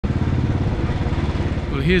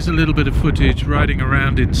Well, here's a little bit of footage riding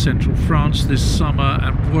around in central France this summer,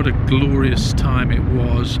 and what a glorious time it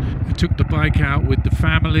was. I took the bike out with the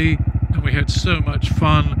family and we had so much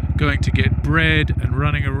fun going to get bread and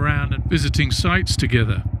running around and visiting sites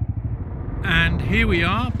together. And here we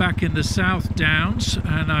are back in the South Downs,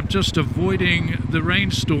 and I'm just avoiding the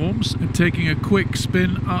rainstorms and taking a quick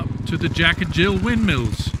spin up to the Jack and Jill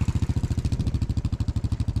windmills.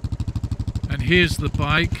 And here's the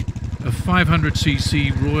bike, a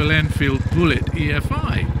 500cc Royal Enfield Bullet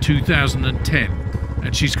EFI 2010,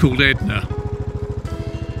 and she's called Edna.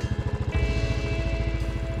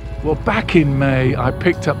 Well, back in May I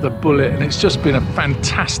picked up the Bullet, and it's just been a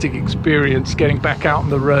fantastic experience getting back out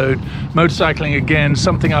on the road, motorcycling again,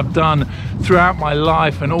 something I've done throughout my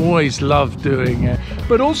life and always loved doing it.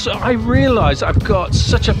 But also I realise I've got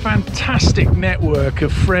such a fantastic network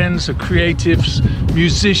of friends, of creatives,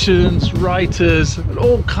 musicians, writers, and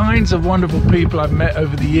all kinds of wonderful people I've met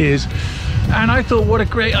over the years. And I thought, what a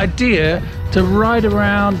great idea to ride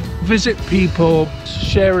around, visit people,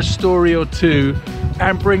 share a story or two,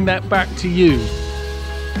 and bring that back to you.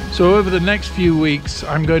 So over the next few weeks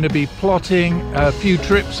I'm going to be plotting a few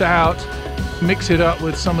trips out, mix it up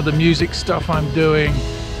with some of the music stuff I'm doing,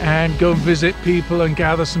 and go and visit people and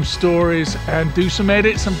gather some stories and do some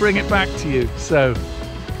edits and bring it back to you. So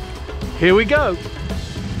here we go.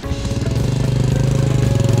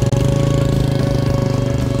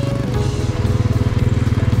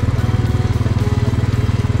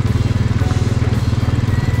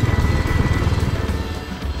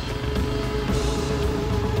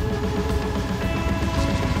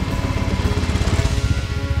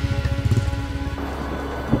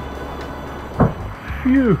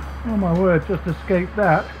 Phew, oh my word, just escaped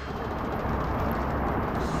that.